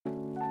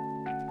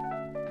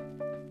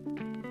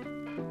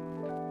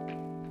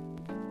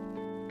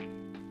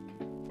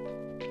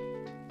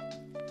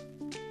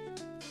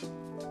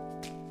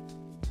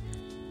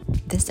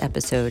This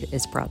episode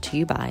is brought to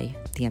you by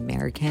the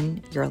American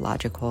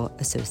Urological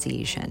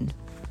Association.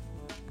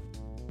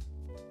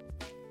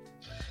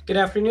 Good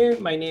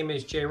afternoon. My name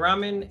is Jay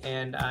Rahman,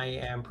 and I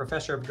am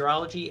Professor of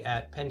Urology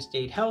at Penn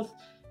State Health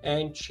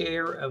and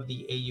Chair of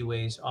the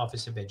AUA's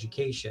Office of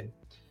Education.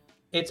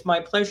 It's my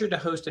pleasure to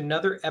host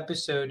another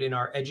episode in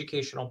our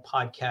educational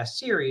podcast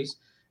series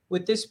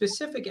with this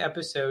specific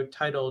episode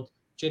titled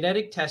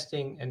Genetic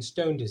Testing and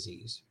Stone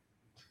Disease.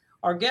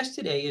 Our guest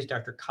today is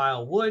Dr.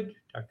 Kyle Wood.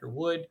 Dr.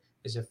 Wood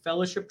is a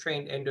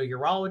fellowship-trained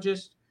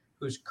endourologist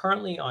who's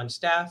currently on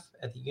staff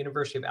at the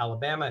University of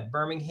Alabama at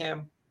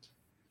Birmingham.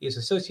 He is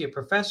associate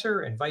professor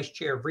and vice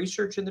chair of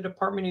research in the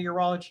Department of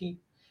Urology,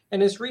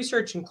 and his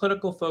research and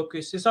clinical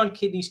focus is on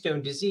kidney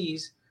stone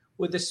disease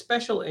with a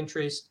special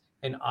interest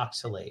in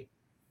oxalate.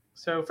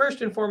 So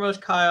first and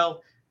foremost,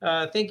 Kyle,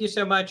 thank you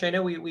so much. I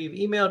know we've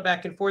emailed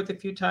back and forth a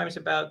few times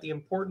about the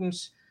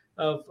importance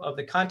of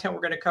the content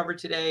we're going to cover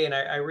today, and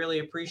I really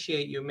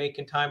appreciate you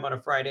making time on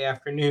a Friday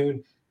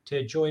afternoon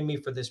to join me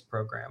for this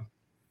program.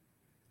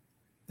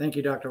 Thank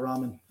you, Dr.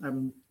 Rahman.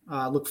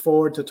 I look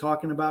forward to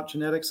talking about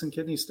genetics and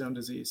kidney stone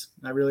disease.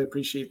 I really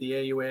appreciate the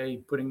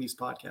AUA putting these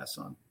podcasts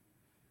on.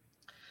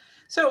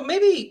 So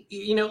maybe,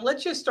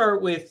 let's just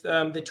start with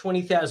the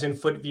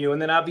 20,000 foot view,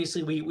 and then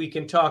obviously we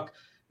can talk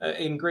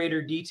in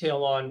greater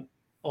detail on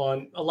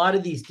a lot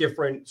of these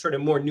different sort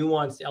of more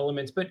nuanced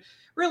elements. But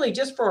really,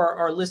 just for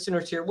our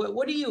listeners here, what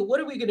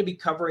are we going to be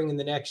covering in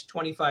the next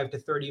 25 to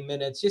 30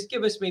 minutes? Just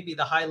give us maybe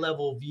the high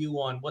level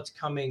view on what's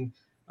coming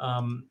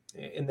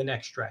in the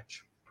next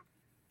stretch.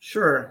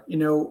 Sure.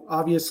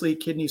 Obviously,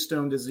 kidney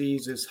stone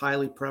disease is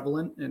highly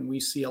prevalent, and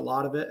we see a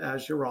lot of it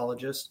as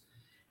urologists.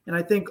 And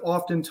I think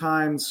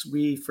oftentimes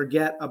we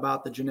forget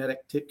about the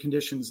genetic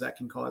conditions that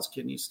can cause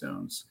kidney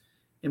stones.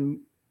 And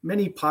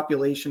many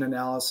population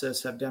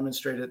analyses have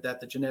demonstrated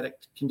that the genetic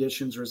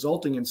conditions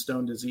resulting in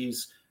stone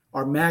disease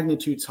are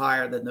magnitudes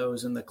higher than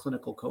those in the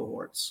clinical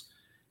cohorts,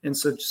 and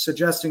so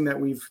suggesting that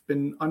we've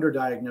been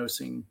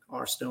underdiagnosing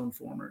our stone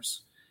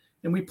formers.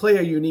 And we play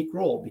a unique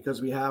role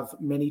because we have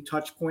many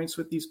touch points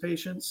with these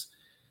patients,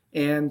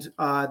 and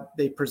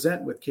they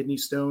present with kidney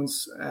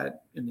stones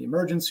in the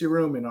emergency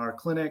room, in our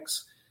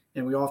clinics,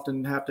 and we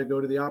often have to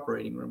go to the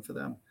operating room for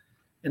them.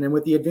 And then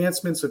with the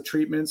advancements of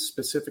treatments,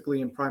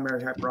 specifically in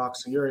primary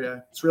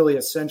hyperoxaluria, it's really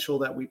essential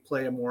that we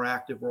play a more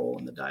active role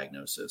in the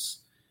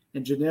diagnosis.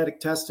 And genetic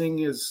testing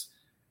is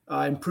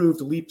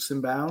improved leaps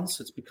and bounds.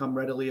 It's become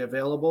readily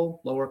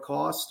available, lower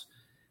cost,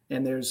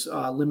 and there's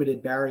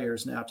limited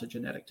barriers now to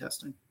genetic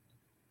testing.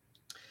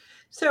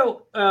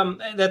 So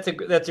that's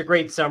a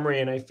great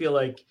summary, and I feel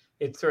like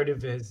it sort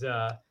of is.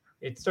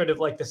 It's sort of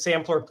like the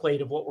sampler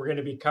plate of what we're going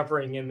to be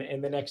covering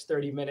in the next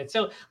 30 minutes.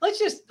 So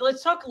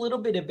let's talk a little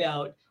bit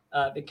about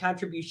the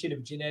contribution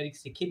of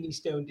genetics to kidney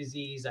stone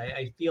disease.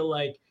 I feel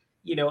like,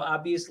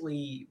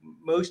 obviously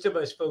most of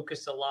us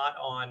focus a lot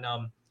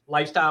on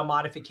lifestyle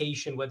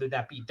modification, whether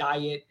that be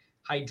diet,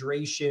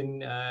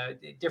 hydration,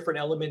 different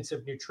elements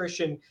of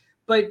nutrition.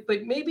 But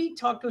maybe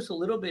talk to us a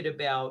little bit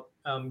about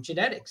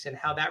genetics and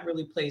how that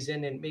really plays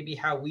in, and maybe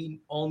how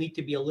we all need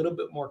to be a little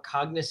bit more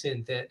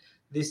cognizant that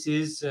this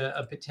is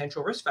a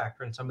potential risk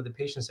factor in some of the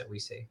patients that we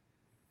see.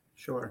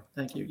 Sure.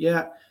 Thank you.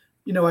 Yeah.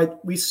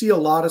 We see a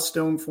lot of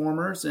stone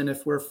formers, and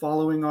if we're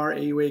following our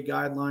AUA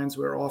guidelines,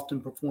 we're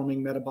often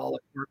performing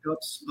metabolic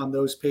workups on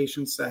those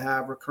patients that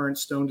have recurrent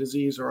stone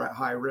disease or at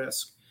high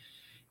risk.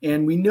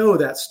 And we know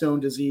that stone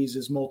disease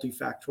is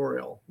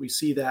multifactorial. We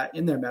see that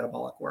in their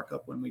metabolic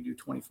workup when we do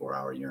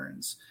 24-hour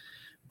urines.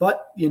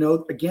 But,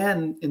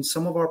 again, in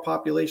some of our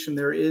population,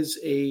 there is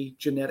a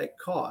genetic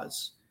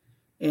cause.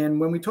 And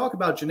when we talk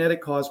about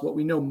genetic cause, what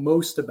we know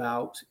most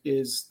about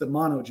is the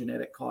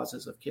monogenetic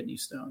causes of kidney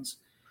stones.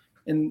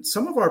 And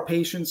some of our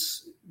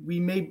patients,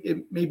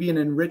 it may be an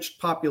enriched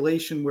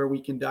population where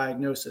we can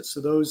diagnose it. So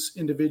those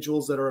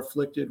individuals that are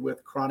afflicted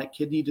with chronic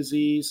kidney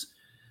disease,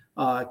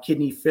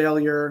 kidney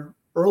failure,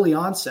 early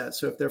onset.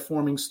 So if they're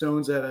forming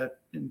stones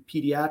in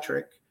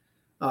pediatric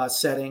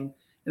setting,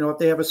 if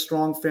they have a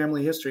strong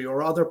family history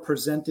or other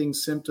presenting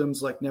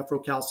symptoms like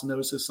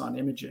nephrocalcinosis on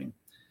imaging.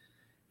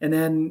 And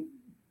then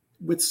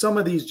with some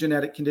of these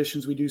genetic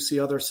conditions, we do see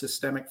other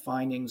systemic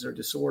findings or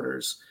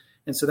disorders.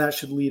 And so that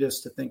should lead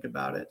us to think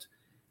about it.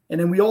 And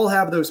then we all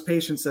have those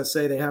patients that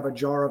say they have a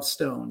jar of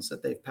stones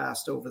that they've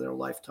passed over their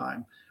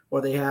lifetime,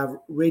 or they have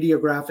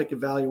radiographic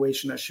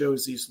evaluation that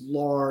shows these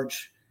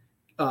large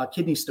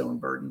kidney stone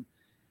burden.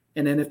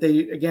 And then if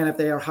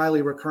they are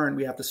highly recurrent,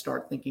 we have to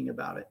start thinking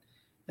about it.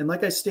 And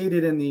like I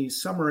stated in the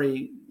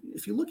summary,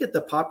 if you look at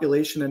the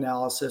population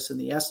analysis and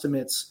the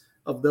estimates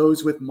of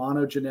those with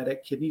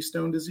monogenetic kidney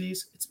stone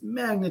disease, it's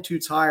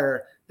magnitudes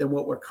higher than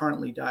what we're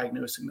currently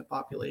diagnosing the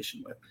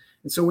population with.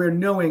 And so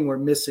we're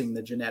missing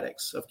the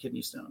genetics of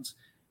kidney stones.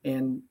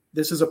 And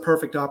this is a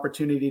perfect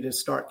opportunity to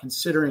start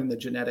considering the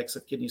genetics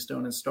of kidney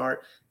stone and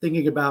start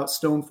thinking about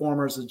stone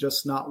formers as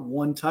just not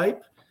one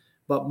type,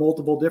 but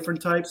multiple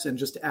different types, and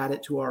just add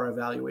it to our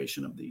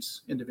evaluation of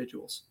these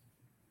individuals.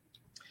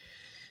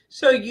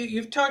 So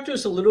you've talked to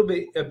us a little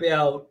bit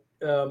about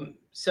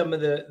some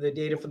of the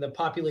data from the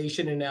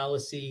population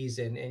analyses,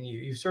 and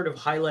you sort of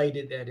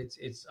highlighted that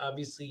it's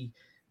obviously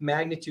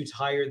magnitudes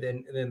higher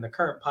than the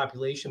current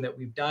population that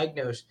we've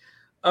diagnosed.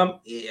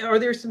 Are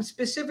there some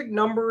specific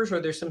numbers,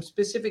 or there some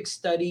specific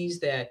studies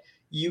that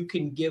you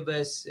can give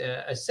us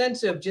a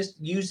sense of, just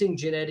using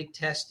genetic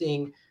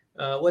testing,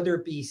 whether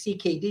it be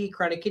CKD,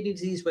 chronic kidney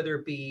disease, whether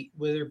it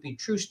be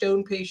true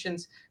stone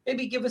patients?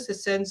 Maybe give us a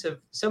sense of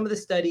some of the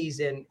studies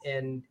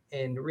and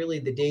really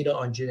the data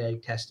on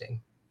genetic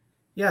testing.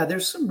 Yeah,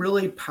 there's some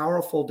really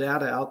powerful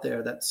data out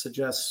there that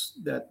suggests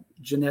that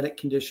genetic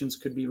conditions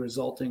could be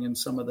resulting in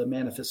some of the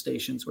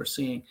manifestations we're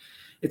seeing.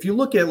 If you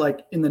look at,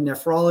 like, in the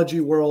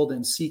nephrology world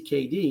and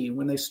CKD,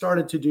 when they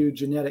started to do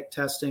genetic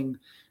testing,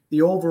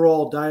 the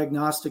overall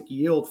diagnostic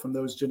yield from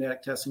those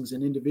genetic testings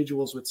in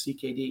individuals with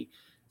CKD,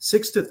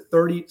 6 to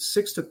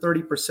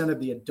 30% of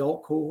the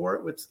adult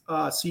cohort with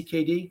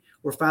CKD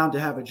were found to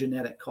have a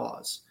genetic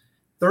cause.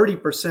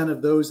 30%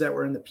 of those that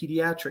were in the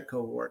pediatric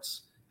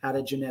cohorts had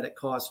a genetic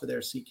cause for their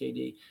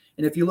CKD.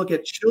 And if you look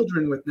at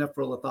children with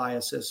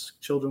nephrolithiasis,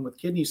 children with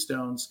kidney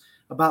stones,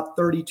 about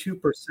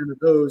 32% of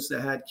those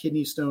that had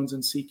kidney stones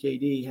and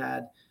CKD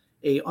had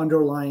a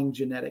underlying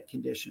genetic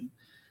condition.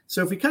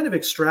 So if we kind of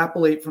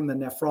extrapolate from the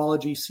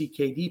nephrology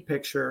CKD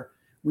picture,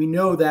 we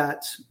know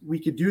that we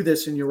could do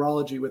this in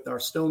urology with our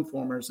stone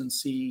formers and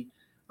see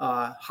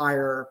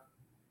higher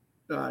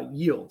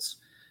yields.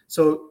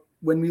 So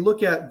when we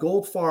look at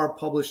Goldfarb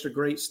published a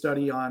great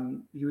study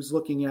on, he was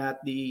looking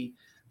at the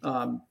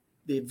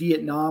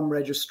Vietnam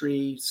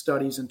registry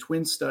studies and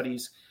twin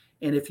studies.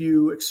 And if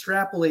you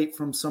extrapolate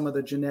from some of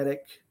the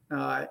genetic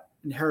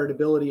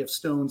inheritability of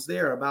stones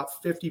there, about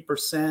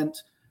 50%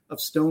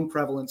 of stone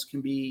prevalence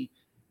can be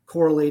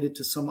correlated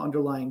to some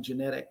underlying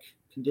genetic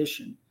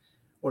condition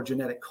or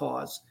genetic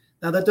cause.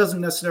 Now, that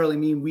doesn't necessarily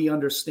mean we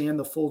understand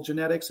the full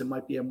genetics. It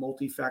might be a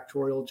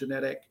multifactorial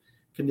genetic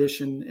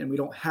condition, and we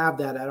don't have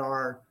that at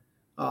our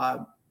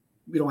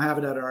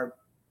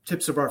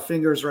tips of our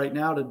fingers right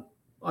now to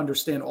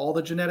understand all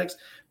the genetics,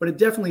 but it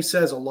definitely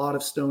says a lot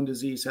of stone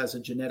disease has a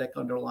genetic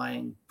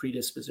underlying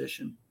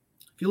predisposition.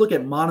 If you look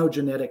at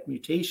monogenetic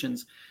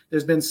mutations,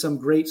 there's been some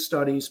great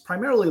studies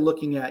primarily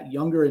looking at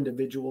younger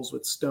individuals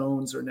with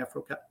stones or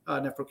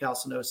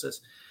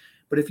nephrocalcinosis.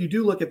 But if you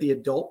do look at the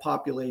adult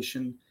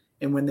population,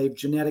 and when they've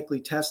genetically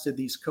tested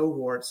these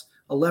cohorts,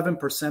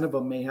 11% of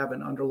them may have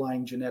an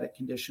underlying genetic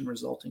condition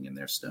resulting in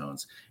their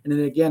stones. And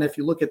then again, if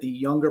you look at the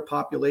younger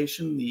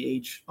population, the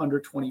age under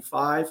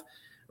 25,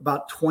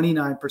 about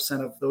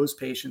 29% of those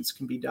patients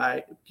can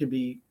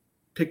be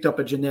picked up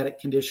a genetic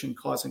condition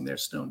causing their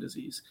stone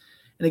disease.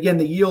 And again,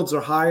 the yields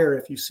are higher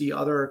if you see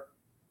other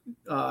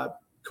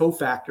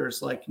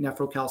cofactors like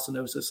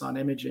nephrocalcinosis on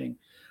imaging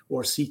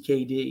or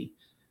CKD.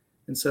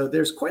 And so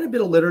there's quite a bit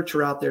of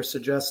literature out there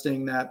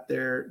suggesting that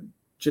their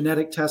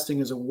genetic testing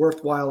is a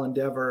worthwhile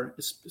endeavor,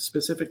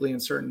 specifically in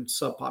certain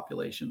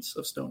subpopulations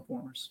of stone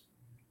formers.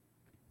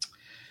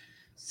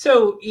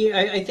 So yeah,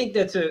 I think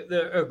that's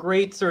a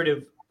great sort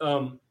of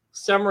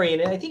summary,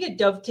 and I think it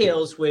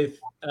dovetails with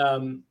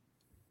one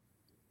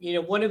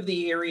of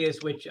the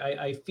areas which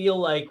I feel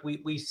like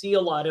we see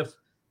a lot of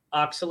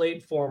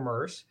oxalate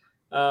formers,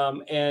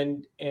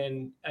 and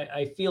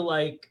I feel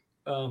like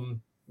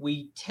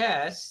we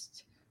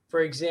test,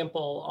 for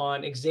example,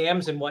 on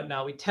exams and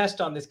whatnot, we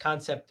test on this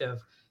concept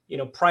of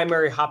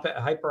primary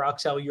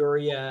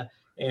hyperoxaluria,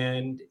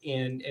 and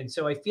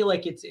so I feel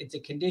like it's a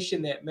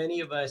condition that many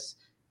of us,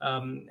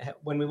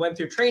 when we went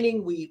through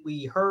training,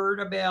 we heard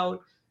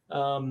about.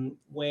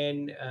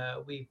 When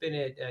we've been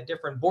at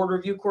different board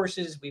review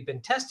courses, we've been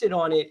tested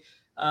on it.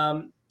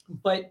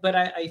 But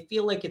I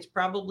feel like it's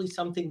probably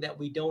something that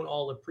we don't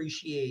all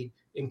appreciate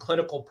in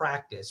clinical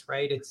practice,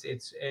 right?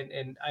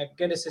 And I'm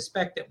going to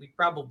suspect that we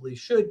probably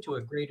should to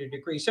a greater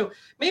degree. So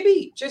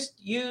maybe just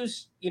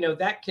use,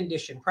 that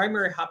condition,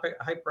 primary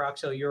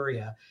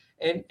hyperoxaluria,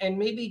 and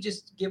maybe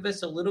just give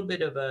us a little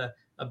bit of a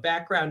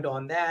background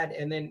on that,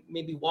 and then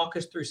maybe walk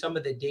us through some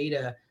of the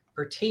data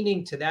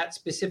pertaining to that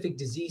specific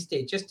disease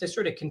state, just to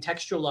sort of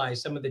contextualize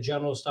some of the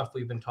general stuff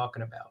we've been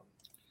talking about.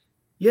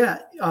 Yeah,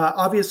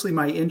 obviously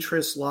my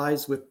interest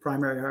lies with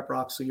primary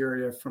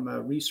hyperoxaluria from a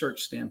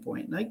research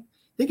standpoint. And I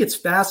think it's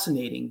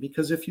fascinating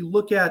because if you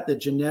look at the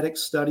genetic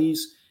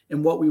studies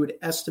and what we would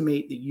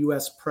estimate the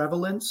U.S.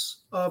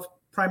 prevalence of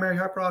primary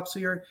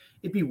hyperoxaluria,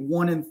 it'd be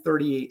 1 in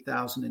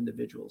 38,000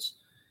 individuals.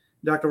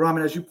 Dr.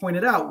 Rahman, as you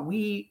pointed out,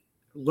 we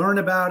learn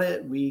about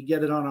it, we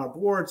get it on our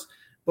boards,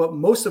 but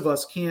most of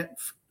us can't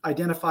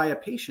identify a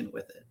patient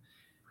with it.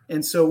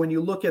 And so when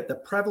you look at the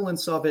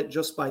prevalence of it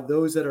just by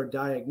those that are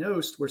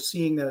diagnosed, we're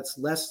seeing that it's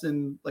less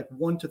than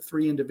 1 to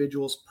 3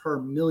 individuals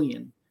per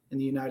million in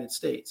the United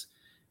States.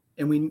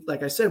 And we,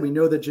 like I said, we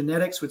know the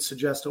genetics would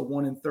suggest a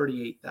 1 in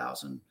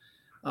 38,000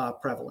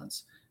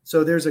 prevalence.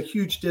 So there's a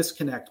huge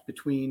disconnect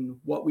between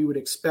what we would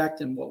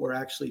expect and what we're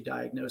actually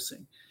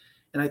diagnosing.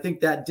 And I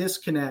think that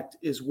disconnect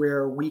is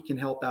where we can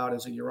help out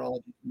as a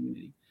urology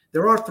community.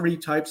 There are 3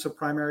 types of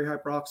primary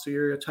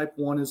hyperoxaluria. Type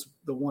 1 is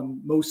the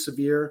one most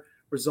severe,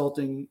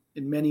 resulting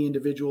in many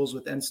individuals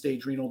with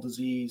end-stage renal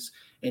disease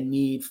and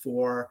need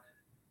for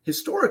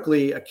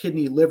historically a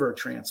kidney liver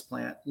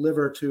transplant,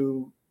 liver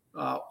to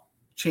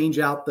change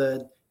out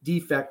the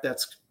defect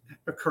that's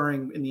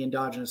occurring in the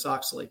endogenous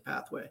oxalate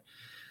pathway.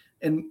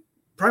 And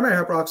primary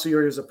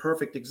hyperoxaluria is a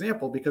perfect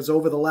example because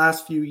over the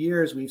last few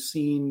years, we've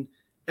seen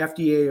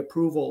FDA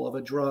approval of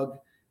a drug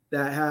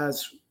that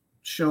has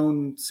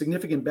shown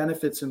significant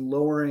benefits in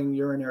lowering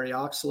urinary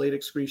oxalate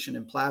excretion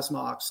and plasma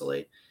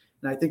oxalate.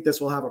 And I think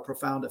this will have a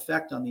profound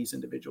effect on these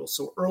individuals.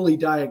 So early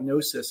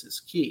diagnosis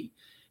is key.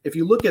 If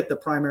you look at the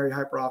primary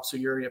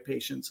hyperoxaluria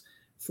patients,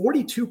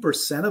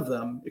 42% of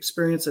them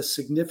experience a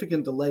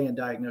significant delay in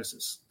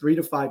diagnosis, 3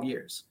 to 5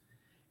 years.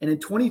 And in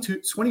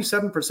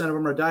 27% of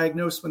them are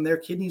diagnosed when their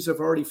kidneys have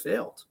already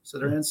failed. So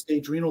they're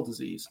end-stage renal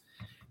disease.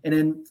 And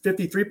then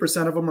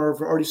 53% of them have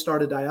already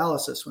started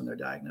dialysis when they're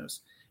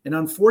diagnosed. And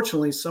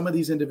unfortunately, some of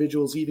these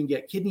individuals even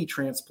get kidney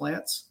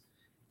transplants,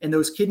 and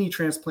those kidney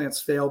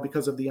transplants fail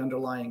because of the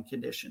underlying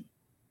condition.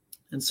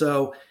 And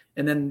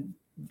then,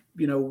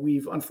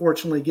 we've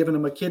unfortunately given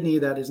them a kidney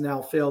that has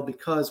now failed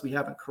because we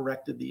haven't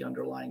corrected the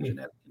underlying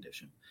genetic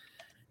condition.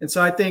 And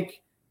so I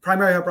think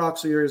primary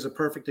hyperoxaluria is a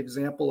perfect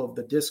example of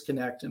the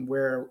disconnect and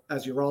where,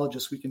 as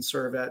urologists, we can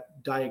serve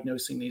at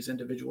diagnosing these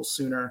individuals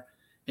sooner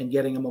and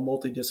getting them a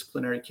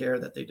multidisciplinary care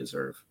that they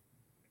deserve.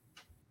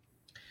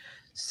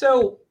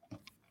 So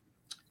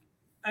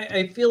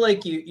I feel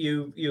like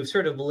you've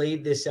sort of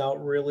laid this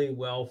out really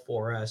well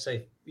for us.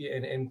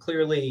 And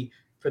clearly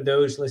for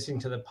those listening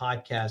to the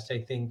podcast, I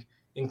think,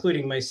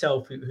 including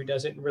myself, who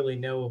doesn't really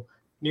know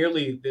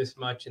nearly this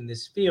much in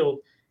this field,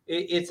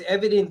 it's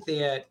evident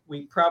that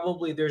we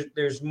probably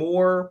there's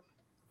more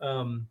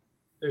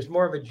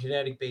of a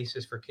genetic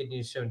basis for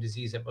kidney stone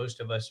disease that most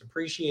of us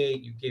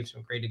appreciate. You gave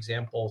some great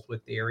examples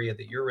with the area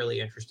that you're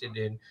really interested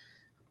in,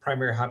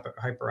 primary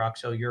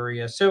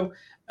hyperoxaluria. So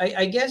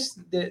I guess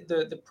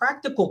the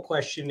practical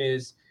question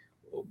is,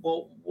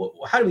 well,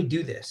 how do we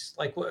do this?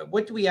 Like,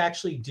 what do we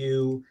actually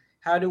do?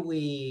 How do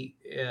we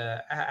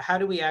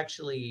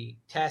actually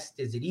test?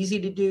 Is it easy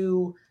to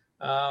do?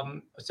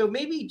 So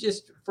maybe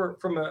just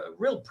from a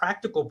real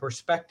practical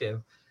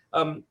perspective,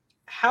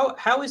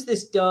 how is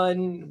this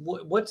done?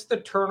 What's the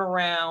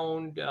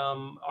turnaround?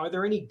 Are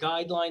there any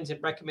guidelines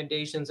and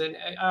recommendations? And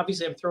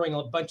obviously, I'm throwing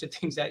a bunch of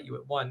things at you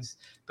at once,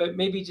 but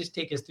maybe just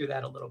take us through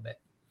that a little bit.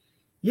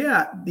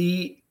 Yeah,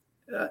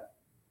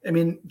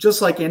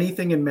 just like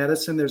anything in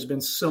medicine, there's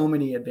been so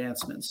many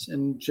advancements,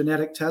 and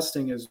genetic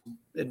testing has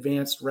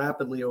advanced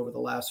rapidly over the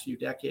last few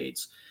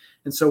decades.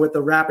 And so with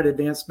the rapid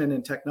advancement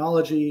in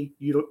technology,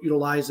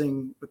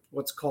 utilizing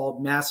what's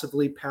called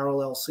massively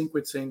parallel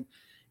sequencing,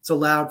 it's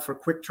allowed for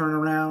quick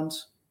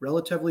turnarounds,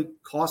 relatively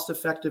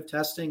cost-effective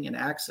testing, and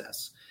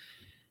access.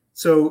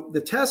 So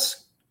the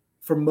tests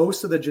for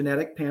most of the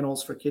genetic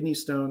panels for kidney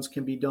stones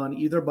can be done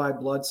either by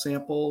blood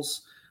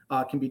samples,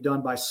 can be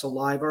done by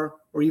saliva,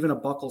 or even a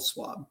buccal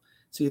swab.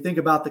 So you think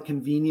about the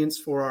convenience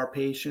for our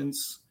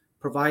patients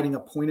providing a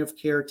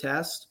point-of-care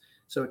test.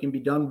 So it can be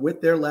done with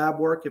their lab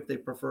work if they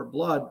prefer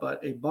blood,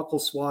 but a buccal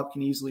swab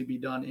can easily be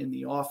done in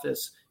the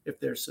office if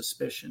there's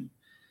suspicion.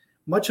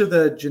 Much of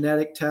the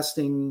genetic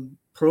testing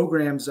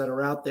programs that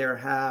are out there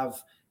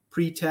have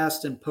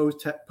pre-test and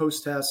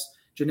post-test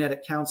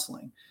genetic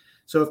counseling.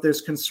 So if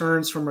there's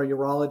concerns from a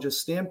urologist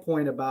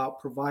standpoint about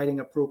providing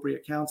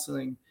appropriate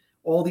counseling,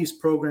 all these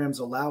programs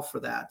allow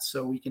for that.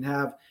 So we can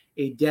have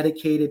a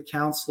dedicated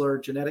counselor,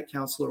 genetic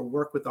counselor,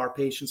 work with our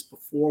patients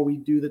before we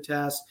do the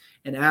test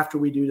and after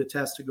we do the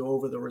test to go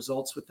over the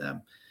results with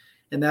them.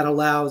 And that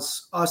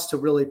allows us to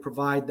really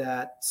provide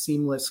that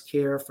seamless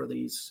care for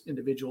these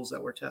individuals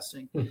that we're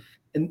testing.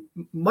 And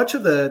much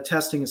of the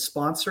testing is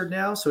sponsored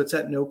now, so it's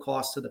at no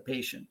cost to the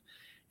patient.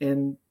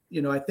 And,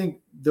 I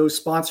think those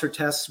sponsored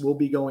tests will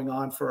be going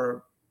on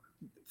for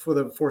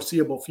the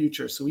foreseeable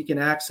future. So we can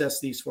access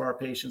these for our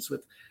patients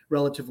with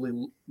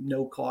relatively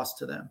no cost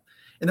to them.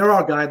 And there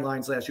are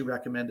guidelines, as you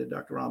recommended,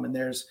 Dr. Rahman.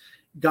 There's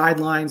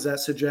guidelines that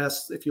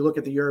suggest, if you look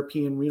at the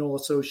European Renal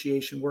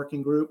Association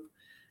working group,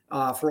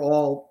 for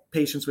all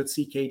patients with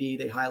CKD,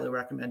 they highly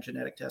recommend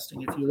genetic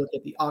testing. If you look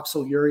at the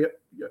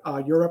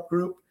OxalEurope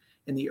group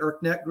and the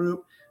ERKNet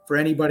group, for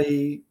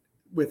anybody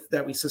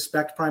that we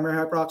suspect primary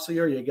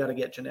hyperoxaluria, you got to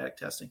get genetic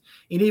testing.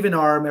 And even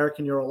our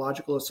American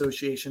Urological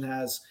Association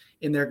has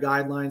in their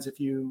guidelines, if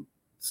you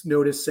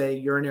notice, say,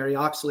 urinary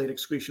oxalate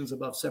excretions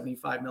above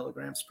 75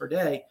 milligrams per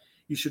day,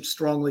 you should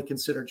strongly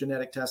consider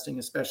genetic testing,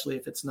 especially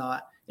if it's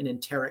not an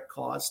enteric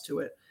cause to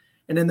it.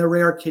 And then the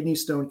Rare Kidney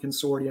Stone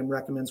Consortium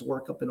recommends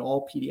workup in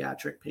all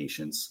pediatric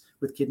patients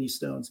with kidney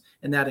stones,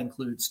 and that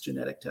includes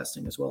genetic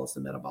testing as well as the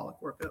metabolic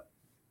workup.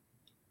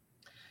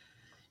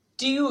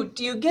 Do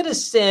you get a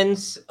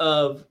sense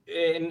of,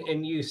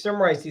 and you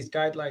summarize these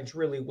guidelines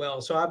really well.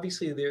 So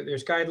obviously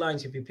there's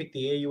guidelines. If you pick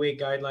the AUA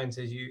guidelines,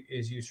 as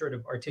you sort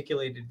of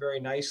articulated very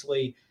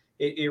nicely,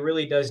 it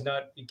really does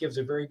not, it gives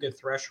a very good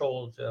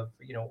threshold of,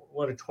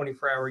 what a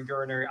 24-hour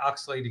urinary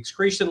oxalate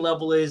excretion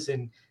level is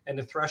and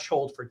the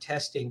threshold for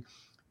testing.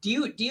 Do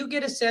you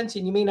get a sense,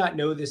 and you may not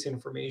know this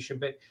information,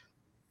 but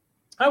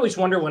I always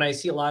wonder when I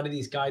see a lot of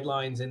these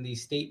guidelines and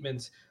these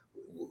statements,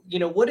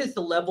 what is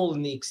the level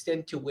and the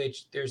extent to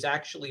which there's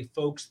actually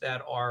folks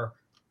that are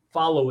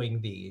following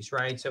these,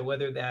 right? So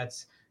whether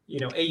that's,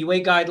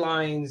 AUA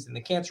guidelines in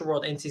the cancer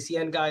world,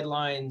 NCCN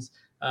guidelines,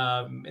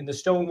 in the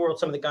stone world,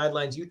 some of the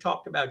guidelines you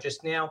talked about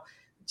just now.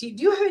 Do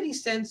you have any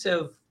sense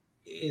of,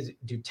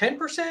 do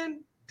 10%,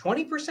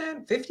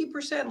 20%,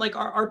 50%? Like,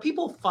 are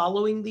people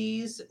following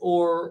these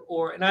or,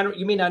 and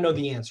you may not know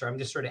the answer. I'm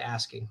just sort of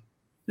asking.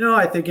 No,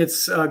 I think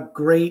it's a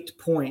great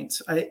point.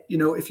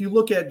 If you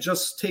look at,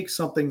 just take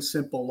something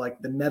simple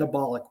like the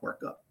metabolic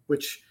workup,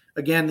 which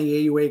again,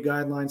 the AUA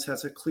guidelines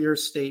has a clear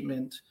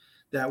statement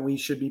that we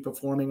should be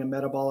performing a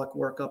metabolic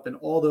workup in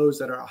all those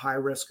that are at high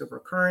risk of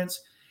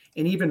recurrence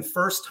and even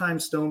first-time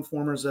stone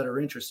formers that are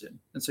interested.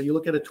 And so you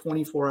look at a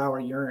 24-hour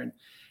urine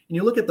and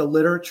you look at the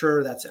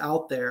literature that's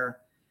out there.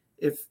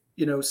 If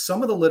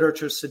some of the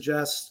literature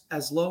suggests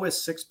as low as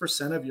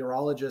 6% of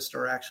urologists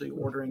are actually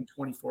ordering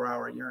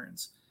 24-hour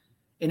urines.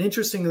 And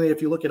interestingly,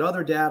 if you look at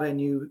other data and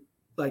you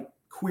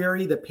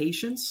query the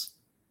patients,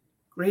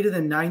 greater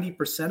than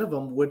 90% of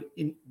them would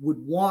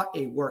want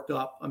a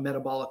workup, a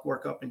metabolic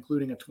workup,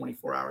 including a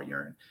 24-hour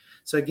urine.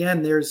 So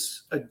again,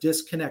 there's a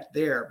disconnect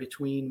there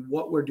between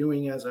what we're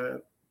doing as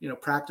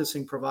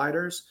practicing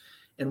providers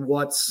and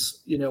what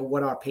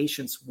our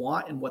patients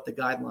want and what the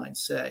guidelines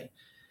say.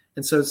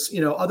 And so,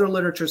 other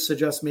literature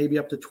suggests maybe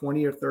up to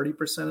 20 or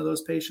 30% of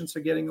those patients are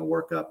getting a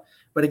workup.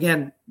 But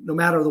again, no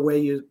matter the way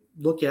you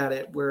look at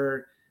it,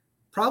 we're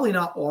probably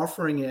not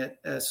offering it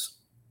as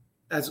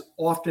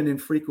often and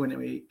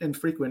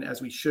infrequent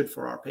as we should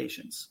for our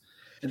patients.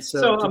 And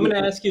so I'm going to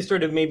ask you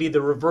sort of maybe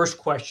the reverse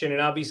question. And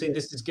obviously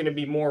this is going to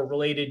be more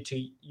related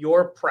to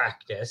your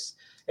practice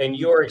and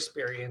your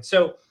experience.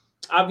 So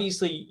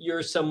obviously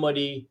you're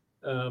somebody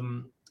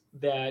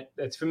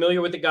that's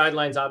familiar with the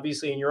guidelines.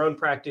 Obviously in your own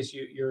practice,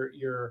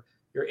 your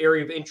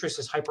area of interest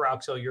is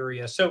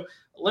hyperoxaluria. So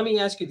let me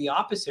ask you the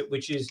opposite,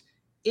 which is,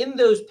 in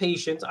those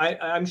patients,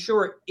 I'm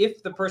sure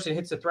if the person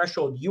hits the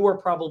threshold, you are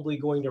probably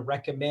going to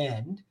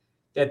recommend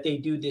that they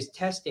do this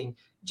testing.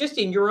 Just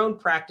in your own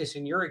practice,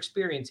 in your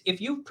experience, if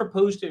you've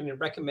proposed it and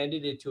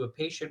recommended it to a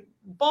patient,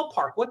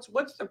 ballpark, what's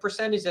the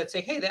percentage that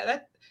say, hey,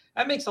 that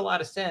makes a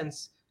lot of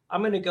sense,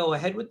 I'm going to go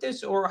ahead with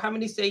this? Or how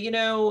many say,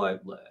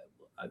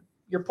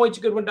 your point's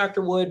a good one,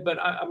 Dr. Wood, but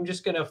I'm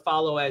just going to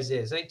follow as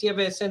is? Do you have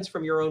a sense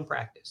from your own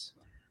practice?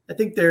 I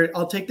think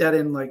I'll take that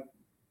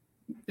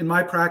in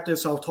my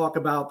practice, I'll talk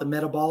about the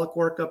metabolic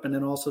workup and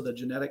then also the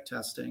genetic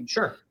testing.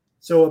 Sure.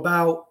 So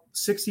about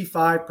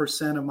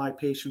 65% of my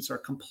patients are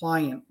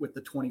compliant with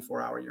the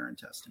 24-hour urine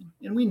testing.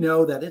 And we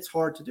know that it's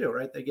hard to do,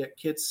 right? They get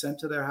kits sent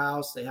to their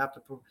house. They have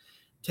to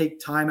take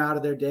time out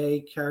of their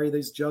day, carry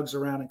these jugs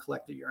around and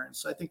collect the urine.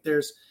 So I think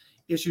there's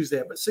issues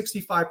there. But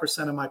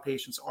 65% of my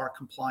patients are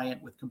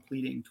compliant with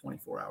completing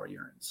 24-hour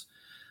urines.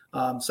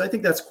 So I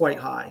think that's quite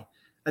high.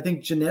 I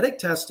think genetic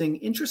testing,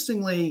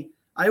 interestingly,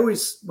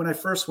 when I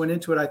first went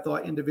into it, I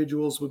thought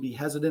individuals would be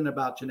hesitant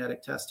about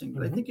genetic testing.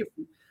 But I think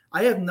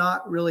I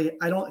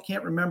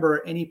can't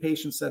remember any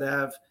patients that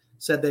have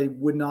said they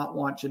would not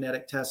want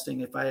genetic testing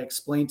if I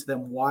explained to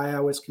them why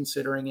I was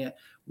considering it,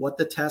 what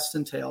the test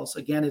entails.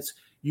 Again, it's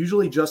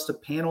usually just a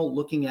panel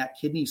looking at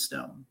kidney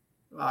stone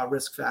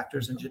risk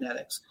factors and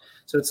genetics.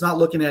 So it's not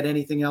looking at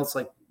anything else.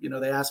 Like,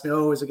 they ask me,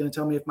 is it going to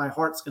tell me if my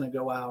heart's going to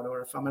go out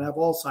or if I'm going to have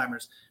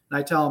Alzheimer's? And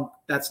I tell them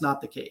that's not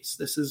the case.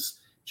 This is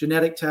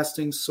genetic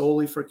testing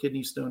solely for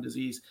kidney stone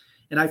disease.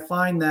 And I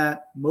find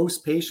that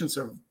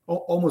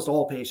almost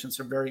all patients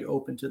are very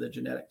open to the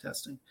genetic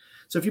testing.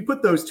 So if you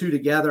put those two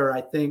together, I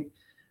think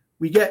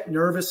we get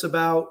nervous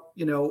about,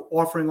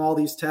 offering all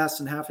these tests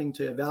and having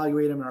to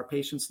evaluate them and our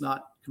patients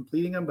not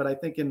completing them. But I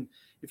think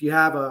if you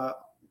have a,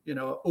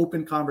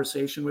 open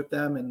conversation with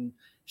them and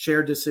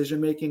shared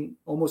decision-making,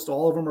 almost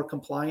all of them are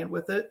compliant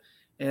with it.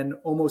 And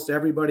almost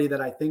everybody that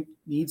I think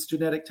needs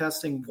genetic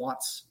testing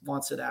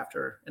wants it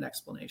after an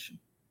explanation.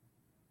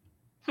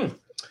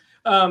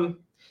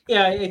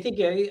 Yeah, I think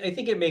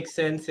it makes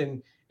sense,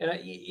 and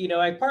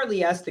I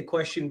partly asked the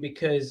question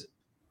because,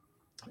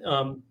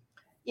 one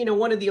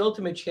of the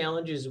ultimate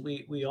challenges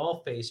we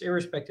all face,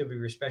 irrespective of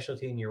your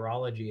specialty in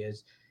urology,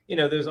 is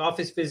those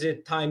office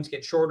visit times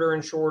get shorter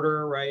and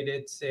shorter, right?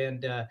 It's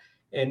a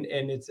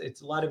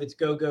lot of it's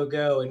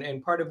go,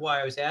 and part of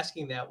why I was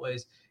asking that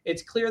was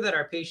it's clear that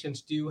our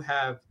patients do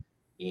have,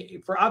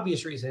 for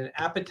obvious reason, an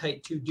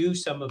appetite to do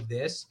some of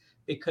this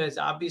because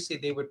obviously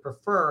they would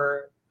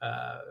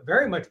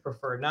very much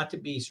prefer not to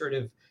be sort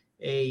of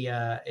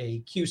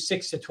a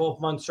Q6 to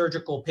 12 month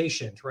surgical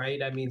patient,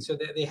 right? I mean, so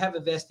they have a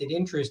vested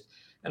interest.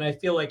 And I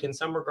feel like in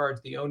some regards,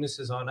 the onus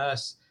is on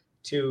us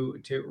to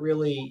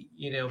really,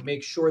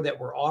 make sure that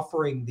we're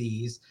offering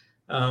these,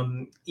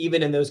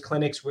 even in those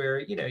clinics where,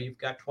 you've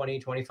got 20,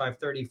 25,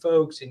 30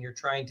 folks and you're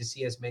trying to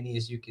see as many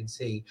as you can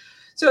see.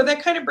 So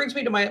that kind of brings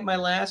me to my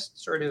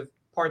last sort of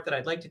part that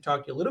I'd like to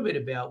talk to you a little bit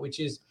about, which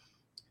is,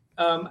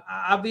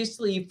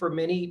 obviously, for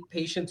many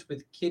patients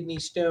with kidney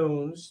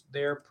stones,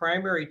 their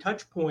primary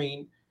touch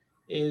point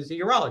is a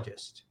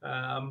urologist,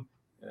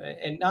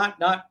 and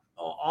not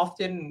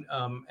often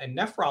a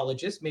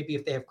nephrologist, maybe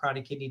if they have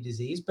chronic kidney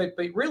disease, but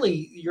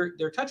really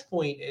their touch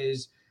point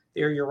is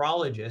their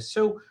urologist.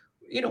 So,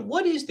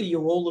 what is the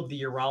role of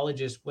the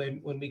urologist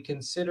when we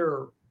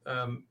consider,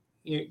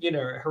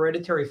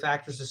 hereditary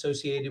factors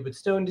associated with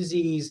stone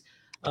disease,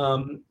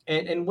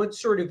 and what's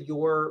sort of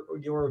your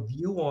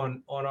view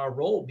on our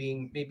role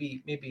being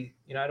maybe,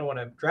 I don't want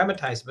to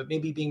dramatize it, but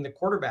maybe being the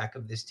quarterback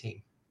of this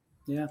team?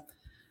 Yeah.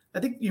 I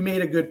think you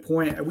made a good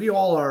point. We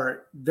all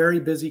are very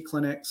busy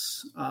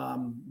clinics,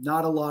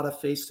 not a lot of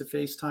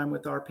face-to-face time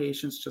with our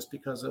patients just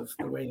because of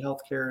the way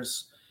healthcare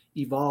has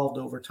evolved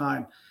over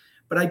time.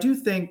 But I do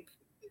think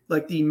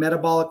like the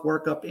metabolic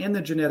workup and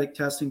the genetic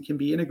testing can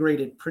be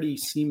integrated pretty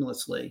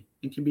seamlessly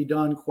and can be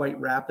done quite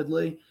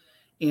rapidly.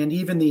 And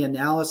even the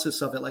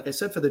analysis of it, like I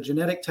said, for the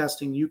genetic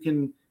testing,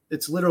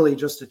 it's literally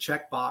just a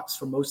checkbox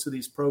for most of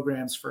these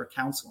programs for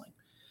counseling.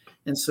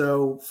 And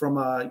so from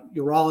a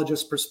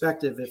urologist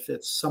perspective, if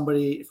it's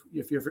somebody,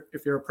 if you're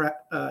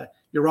a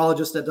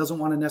urologist that doesn't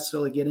want to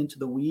necessarily get into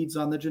the weeds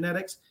on the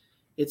genetics,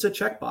 it's a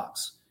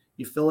checkbox.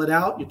 You fill it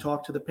out, you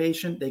talk to the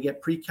patient, they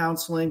get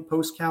pre-counseling,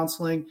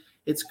 post-counseling,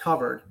 it's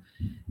covered.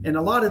 And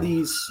a lot of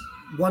these,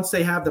 once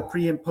they have the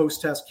pre and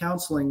post-test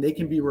counseling, they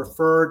can be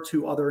referred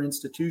to other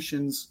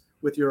institutions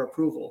with your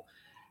approval.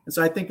 And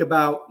so I think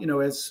about,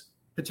 as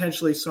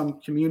potentially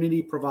some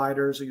community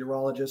providers or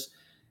urologists,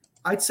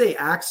 I'd say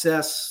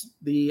access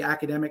the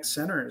academic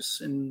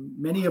centers, and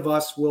many of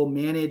us will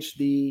manage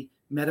the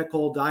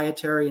medical,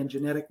 dietary, and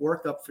genetic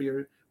workup for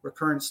your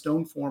recurrent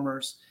stone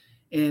formers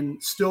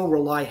and still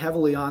rely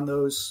heavily on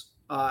those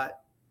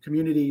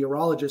community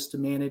urologists to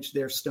manage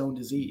their stone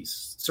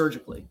disease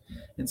surgically.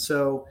 And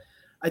so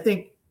I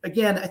think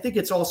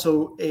it's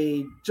also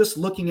just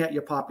looking at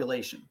your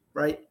population,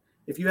 right?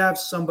 If you have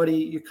somebody,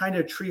 you're kind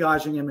of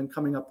triaging them and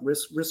coming up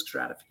risk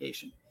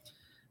stratification.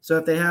 So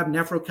if they have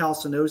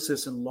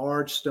nephrocalcinosis and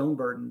large stone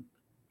burden,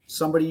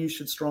 somebody you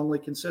should strongly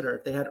consider.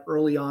 If they had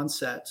early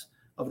onset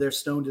of their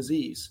stone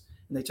disease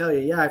and they tell you,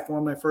 yeah, I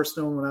formed my first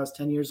stone when I was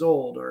 10 years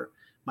old, or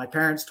my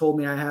parents told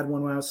me I had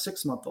one when I was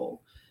 6 months old,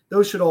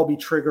 those should all be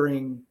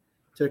triggering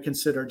to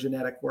consider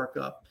genetic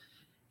workup.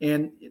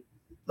 And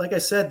like I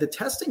said, the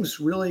testing's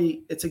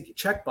really, it's a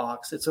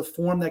checkbox. It's a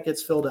form that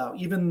gets filled out.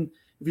 Even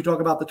if you talk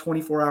about the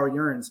 24-hour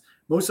urines,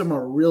 most of them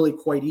are really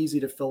quite easy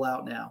to fill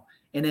out now.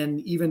 And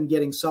then even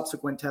getting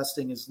subsequent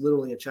testing is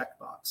literally a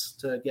checkbox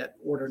to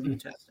order new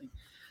testing.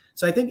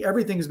 So I think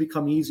everything has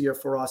become easier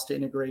for us to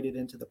integrate it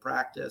into the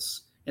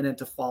practice and then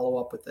to follow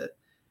up with it.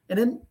 And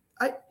then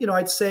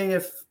I'd say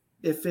if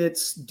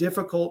it's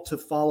difficult to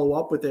follow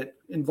up with it,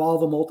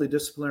 involve a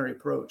multidisciplinary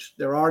approach.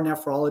 There are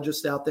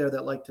nephrologists out there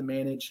that like to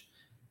manage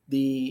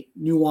the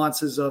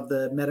nuances of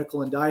the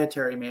medical and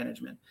dietary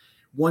management.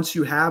 Once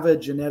you have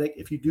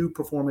if you do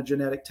perform a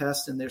genetic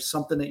test and there's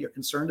something that you're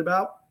concerned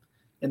about,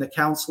 and the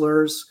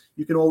counselors,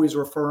 you can always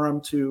refer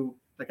them to,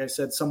 like I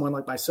said, someone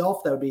like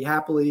myself that would be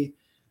happily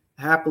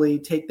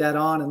take that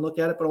on and look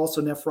at it, but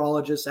also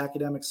nephrologists,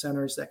 academic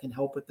centers that can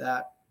help with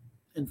that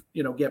and,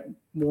 get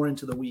more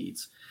into the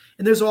weeds.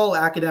 And there's all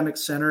academic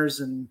centers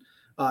and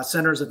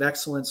centers of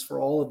excellence for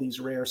all of these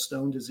rare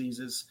stone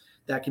diseases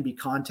that can be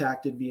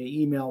contacted via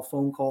email,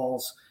 phone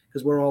calls,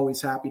 because we're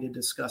always happy to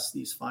discuss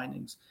these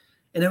findings.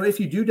 And if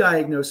you do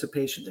diagnose a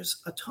patient,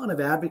 there's a ton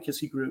of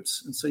advocacy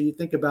groups. And so you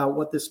think about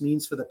what this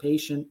means for the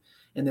patient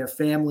and their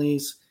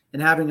families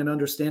and having an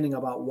understanding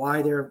about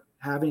why they're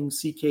having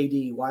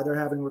CKD, why they're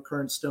having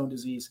recurrent stone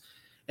disease.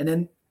 And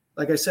then,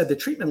 like I said, the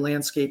treatment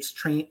landscapes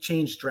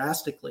change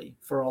drastically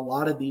for a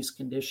lot of these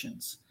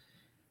conditions.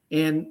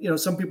 And,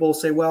 some people will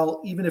say,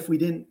 well, even if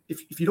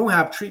if you don't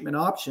have treatment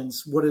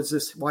options, why does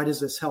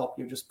this help?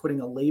 You're just putting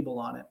a label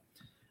on it.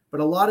 But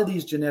a lot of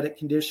these genetic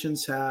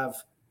conditions have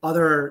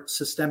other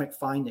systemic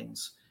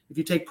findings. If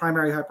you take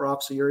primary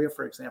hyperoxaluria,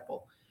 for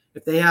example,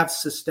 if they have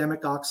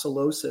systemic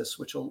oxalosis,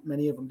 which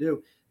many of them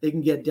do, they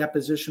can get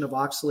deposition of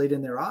oxalate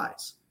in their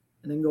eyes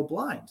and then go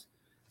blind.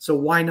 So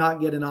why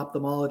not get an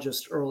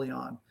ophthalmologist early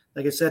on?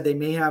 Like I said, they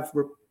may have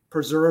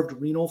preserved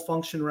renal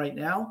function right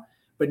now,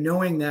 but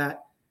knowing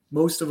that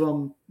most of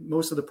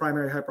the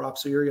primary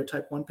hyperoxaluria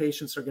type 1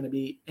 patients are going to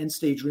be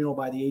end-stage renal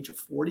by the age of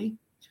 40.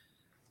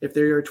 If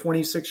they're a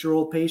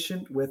 26-year-old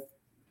patient with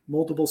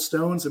multiple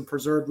stones and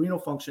preserved renal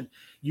function,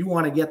 you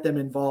want to get them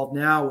involved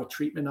now with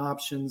treatment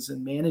options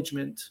and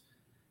management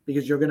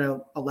because you're going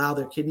to allow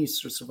their kidneys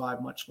to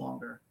survive much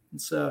longer.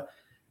 And so,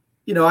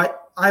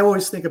 I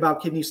always think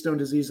about kidney stone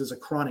disease as a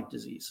chronic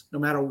disease, no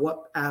matter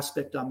what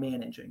aspect I'm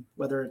managing,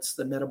 whether it's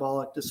the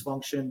metabolic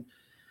dysfunction.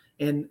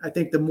 And I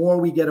think the more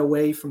we get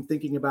away from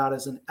thinking about it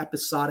as an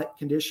episodic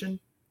condition,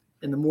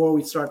 and the more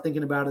we start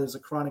thinking about it as a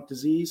chronic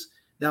disease,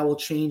 that will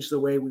change the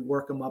way we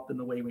work them up and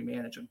the way we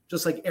manage them.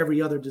 Just like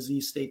every other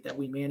disease state that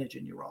we manage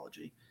in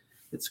urology,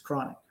 it's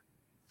chronic.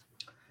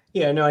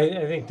 Yeah, no,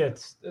 I think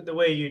that's the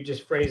way you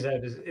just phrase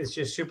that is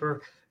just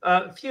super.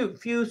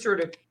 Few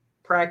sort of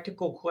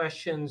practical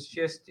questions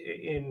just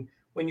in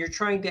when you're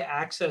trying to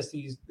access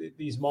these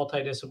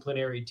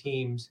multidisciplinary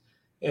teams,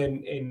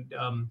 and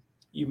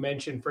you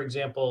mentioned, for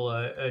example,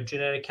 a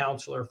genetic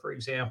counselor, for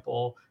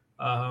example,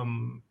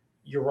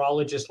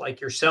 urologists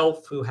like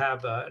yourself who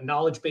have a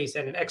knowledge base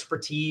and an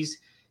expertise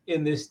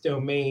in this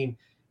domain.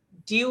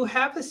 Do you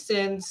have a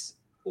sense,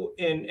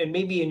 and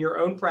maybe in your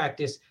own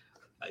practice,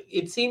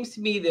 it seems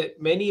to me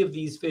that many of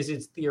these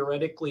visits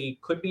theoretically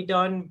could be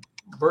done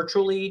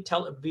virtually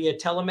via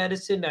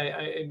telemedicine.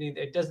 I mean,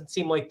 it doesn't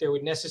seem like there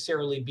would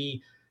necessarily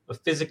be a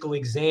physical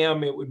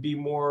exam. It would be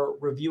more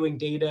reviewing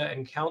data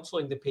and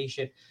counseling the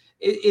patient.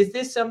 Is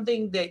this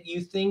something that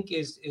you think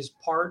is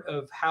part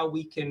of how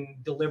we can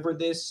deliver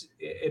this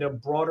in a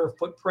broader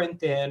footprint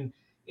than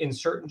in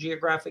certain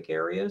geographic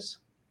areas?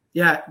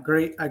 Yeah,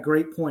 a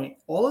great point.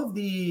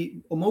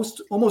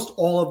 Almost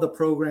all of the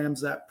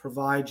programs that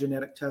provide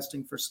genetic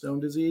testing for stone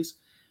disease,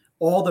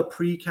 all the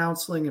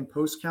pre-counseling and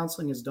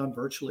post-counseling is done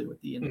virtually with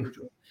the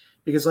individual.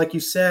 Because like you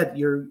said,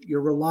 you're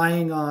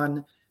relying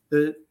on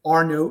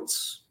our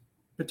notes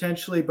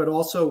potentially, but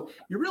also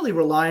you're really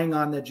relying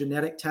on the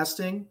genetic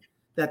testing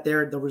that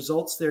the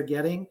results they're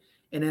getting,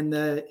 and in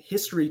the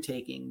history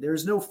taking.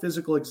 There's no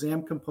physical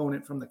exam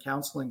component from the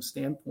counseling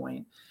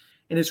standpoint.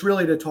 And it's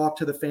really to talk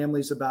to the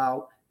families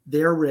about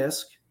their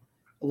risk.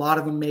 A lot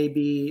of them may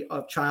be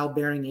of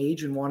childbearing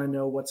age and want to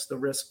know what's the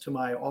risk to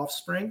my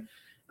offspring.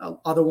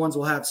 Other ones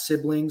will have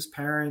siblings,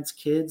 parents,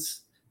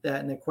 kids,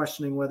 and they're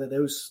questioning whether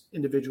those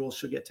individuals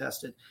should get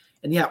tested.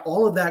 And yeah,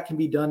 all of that can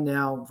be done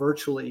now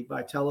virtually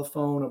by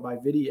telephone or by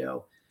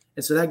video.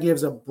 And so that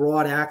gives a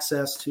broad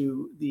access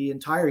to the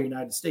entire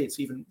United States,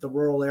 even the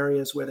rural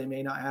areas where they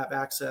may not have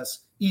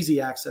easy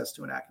access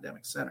to an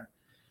academic center.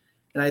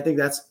 And I think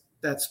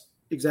that's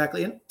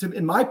exactly it.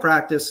 In my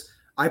practice,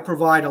 I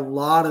provide a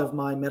lot of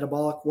my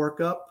metabolic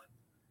workup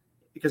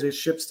because it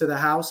ships to the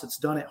house. It's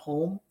done at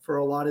home for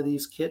a lot of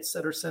these kits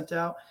that are sent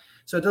out.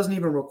 So it doesn't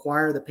even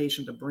require the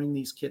patient to bring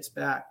these kits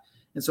back.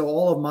 And so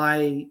all of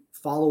my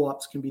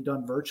follow-ups can be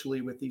done virtually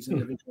with these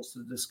individuals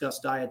to discuss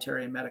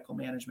dietary and medical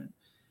management.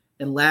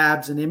 And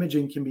labs and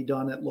imaging can be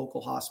done at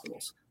local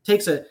hospitals. It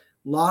takes a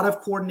lot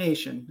of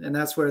coordination, and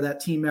that's where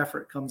that team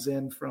effort comes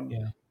in from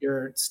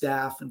your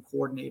staff and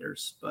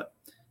coordinators. But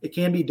it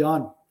can be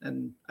done,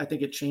 and I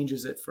think it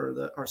changes it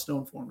for our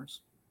stone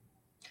formers.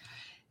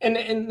 And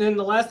then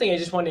the last thing I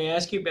just wanted to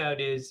ask you about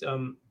is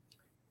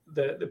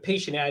the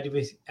patient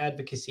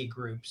advocacy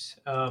groups.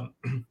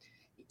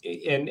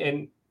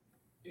 And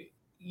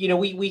you know,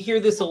 we hear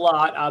this a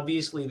lot.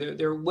 Obviously,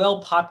 they're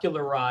well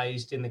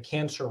popularized in the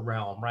cancer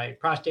realm, right?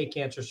 Prostate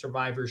cancer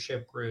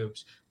survivorship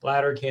groups,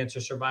 bladder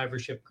cancer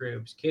survivorship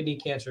groups, kidney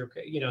cancer,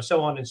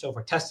 so on and so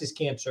forth, testis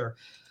cancer.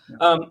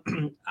 Yeah.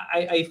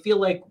 I feel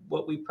like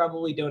what we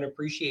probably don't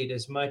appreciate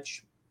as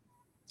much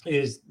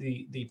is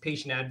the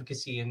patient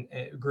advocacy and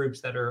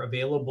groups that are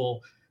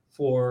available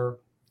for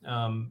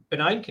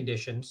benign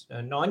conditions,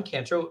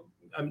 non-cancer,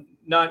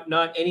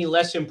 not any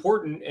less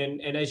important.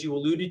 And as you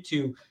alluded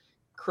to,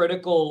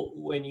 critical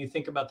when you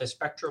think about the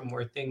spectrum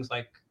where things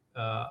like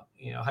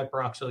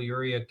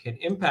hyperoxaluria can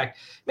impact.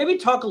 Maybe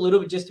talk a little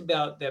bit just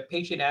about the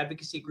patient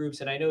advocacy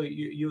groups. And I know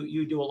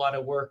you do a lot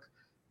of work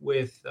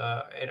with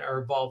and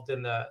are involved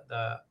in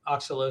the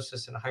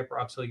Oxalosis and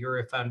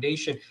Hyperoxaluria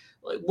Foundation.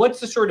 What's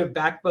the sort of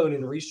backbone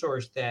and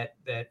resource that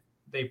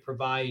they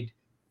provide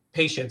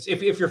patients?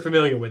 If you're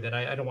familiar with it,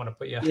 I don't want to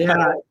put you on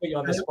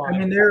the spot. I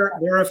mean,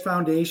 there are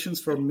foundations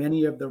for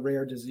many of the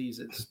rare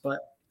diseases,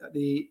 but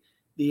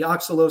the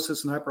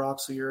Oxalosis and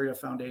Hyperoxaluria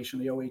Foundation,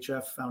 the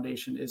OHF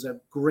Foundation, is a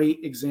great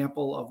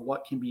example of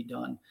what can be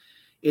done.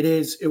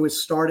 It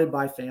was started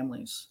by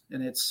families,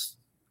 and it's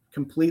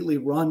completely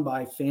run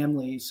by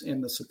families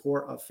and the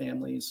support of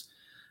families.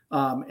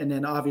 And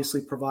then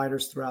obviously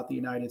providers throughout the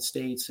United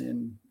States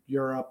and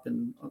Europe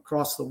and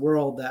across the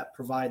world that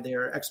provide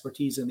their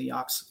expertise in the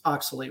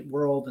oxalate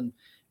world and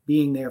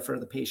being there for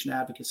the patient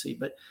advocacy.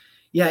 But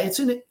yeah,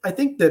 I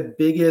think the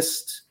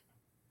biggest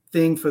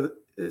thing for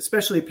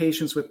especially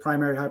patients with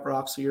primary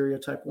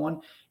hyperoxaluria type 1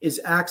 is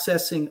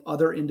accessing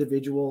other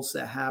individuals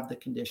that have the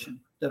condition,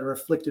 that are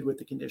afflicted with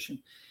the condition.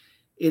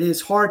 It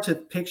is hard to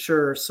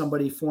picture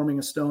somebody forming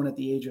a stone at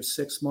the age of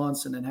 6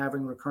 months and then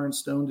having recurrent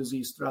stone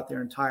disease throughout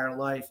their entire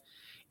life.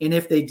 And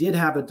if they did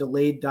have a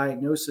delayed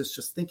diagnosis,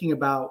 just thinking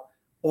about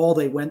all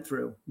they went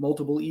through,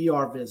 multiple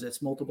ER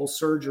visits, multiple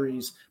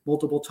surgeries,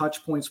 multiple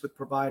touch points with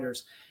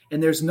providers.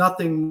 And there's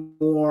nothing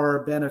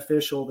more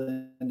beneficial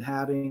than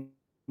having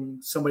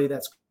somebody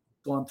that's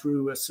gone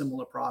through a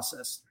similar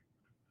process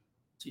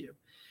to you.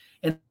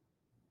 And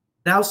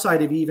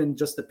outside of even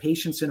just the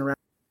patient's interaction,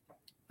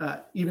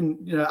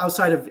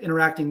 outside of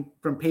interacting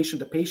from patient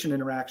to patient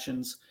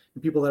interactions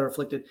and people that are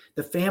afflicted,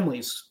 the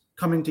families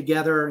coming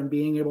together and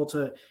being able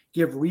to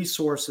give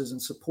resources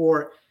and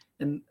support.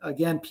 And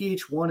again,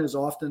 PH1 is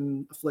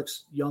often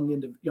afflicts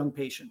young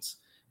patients.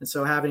 And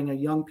so having a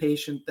young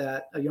patient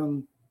a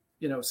young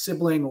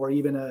sibling or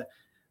even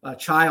a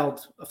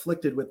child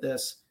afflicted with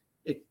this,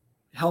 it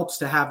helps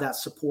to have that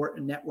support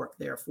and network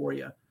there for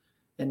you.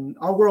 And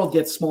our world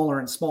gets smaller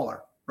and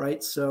smaller,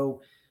 right?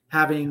 So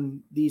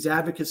having these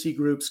advocacy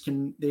groups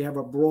they have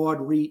a broad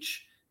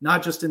reach,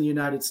 not just in the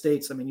United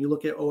States. I mean, you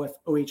look at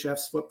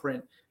OHF's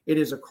footprint, it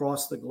is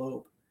across the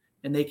globe,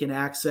 and they can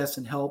access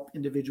and help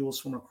individuals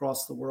from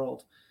across the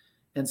world.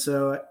 And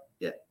so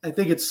I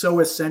think it's so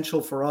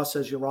essential for us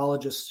as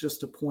urologists just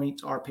to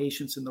point our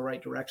patients in the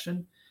right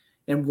direction.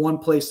 And one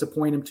place to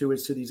point them to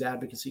is to these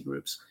advocacy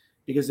groups,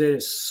 because there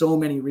is so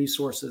many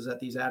resources that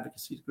these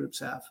advocacy groups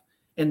have.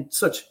 And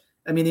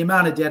the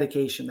amount of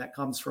dedication that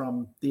comes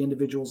from the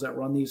individuals that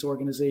run these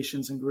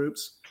organizations and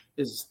groups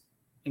is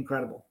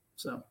incredible.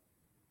 So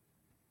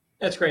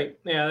that's great.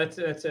 Yeah,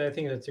 that's I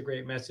think that's a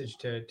great message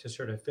to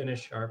sort of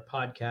finish our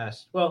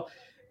podcast. Well,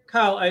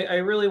 Kyle, I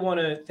really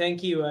want to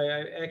thank you.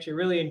 I actually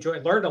really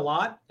learned a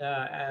lot.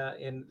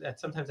 And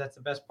sometimes that's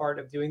the best part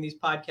of doing these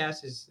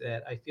podcasts, is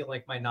that I feel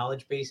like my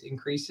knowledge base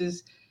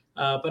increases.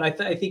 But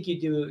I think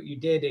you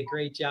did a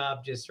great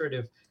job just sort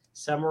of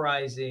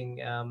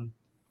summarizing,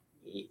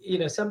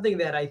 something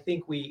that I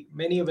think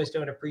many of us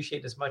don't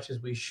appreciate as much as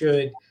we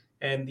should,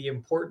 and the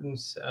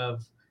importance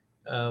of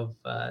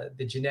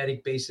the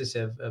genetic basis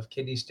of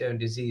kidney stone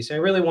disease. So I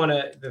really want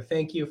to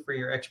thank you for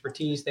your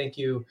expertise. Thank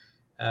you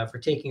for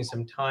taking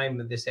some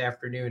time this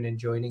afternoon and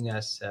joining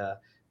us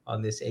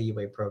on this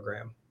AUA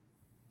program.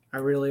 I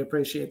really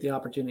appreciate the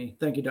opportunity.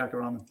 Thank you, Dr.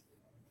 Rahman.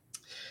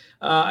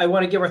 I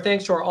want to give our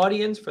thanks to our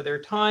audience for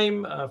their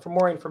time. For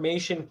more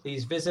information,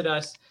 please visit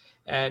us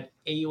at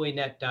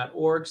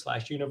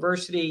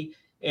auanet.org/university.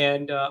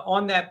 And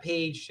on that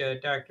page,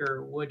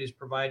 Dr. Wood has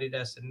provided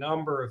us a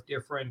number of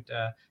different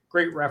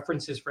great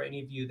references for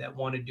any of you that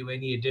want to do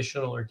any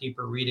additional or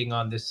deeper reading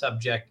on this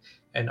subject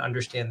and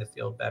understand the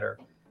field better.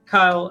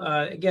 Kyle,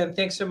 again,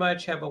 thanks so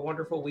much. Have a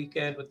wonderful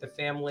weekend with the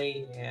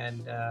family,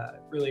 and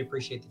really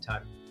appreciate the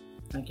time.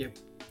 Thank you.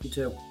 You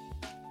too.